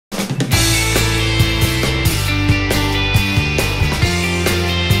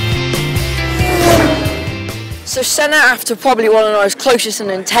So Senna, after probably one of the most closest and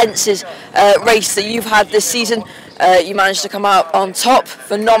intensest race that you've had this season, you managed to come out on top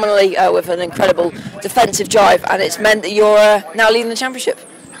phenomenally with an incredible defensive drive, and it's meant that you're now leading the championship.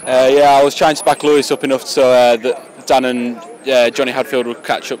 Yeah, I was trying to back Lewis up enough so that Dan and Johnny Hadfield would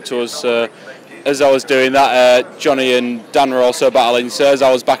catch up to us. As I was doing that, Johnny and Dan were also battling, so as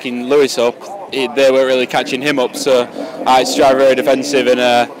I was backing Lewis up, they weren't really catching him up, so I had to drive very defensive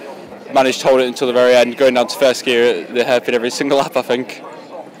and managed to hold it until the very end, going down to first gear at the hairpin every single lap, I think.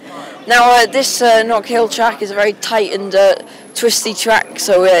 Now this Knockhill track is a very tight and twisty track,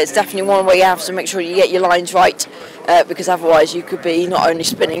 so it's definitely one where you have to make sure you get your lines right, because otherwise you could be not only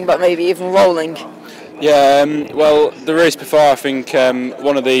spinning but maybe even rolling. Yeah, well, the race before, I think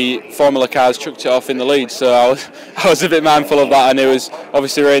one of the Formula cars chucked it off in the lead, so I was a bit mindful of that, and it was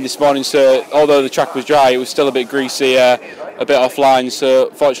obviously raining this morning, so although the track was dry, it was still a bit greasy, a bit offline,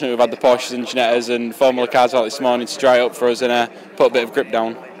 so fortunately we've had the Porsches and Ginettas and Formula cars out this morning to dry it up for us and put a bit of grip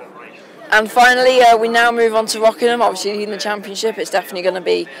down. And finally, we now move on to Rockingham. Obviously, in the championship, it's definitely going to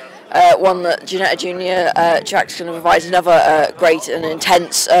be one that Ginetta Junior track's going to provide another great and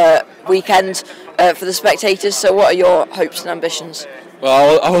intense weekend for the spectators. So, what are your hopes and ambitions?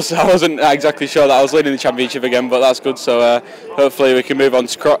 Well, I wasn't exactly sure that I was leading the championship again, but that's good. So, hopefully, we can move on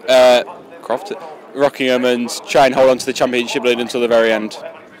to Rockingham and try and hold on to the championship lead until the very end.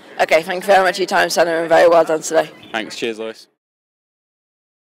 Okay, thank you very much for your time, Senna, and very well done today. Thanks. Cheers, Lewis.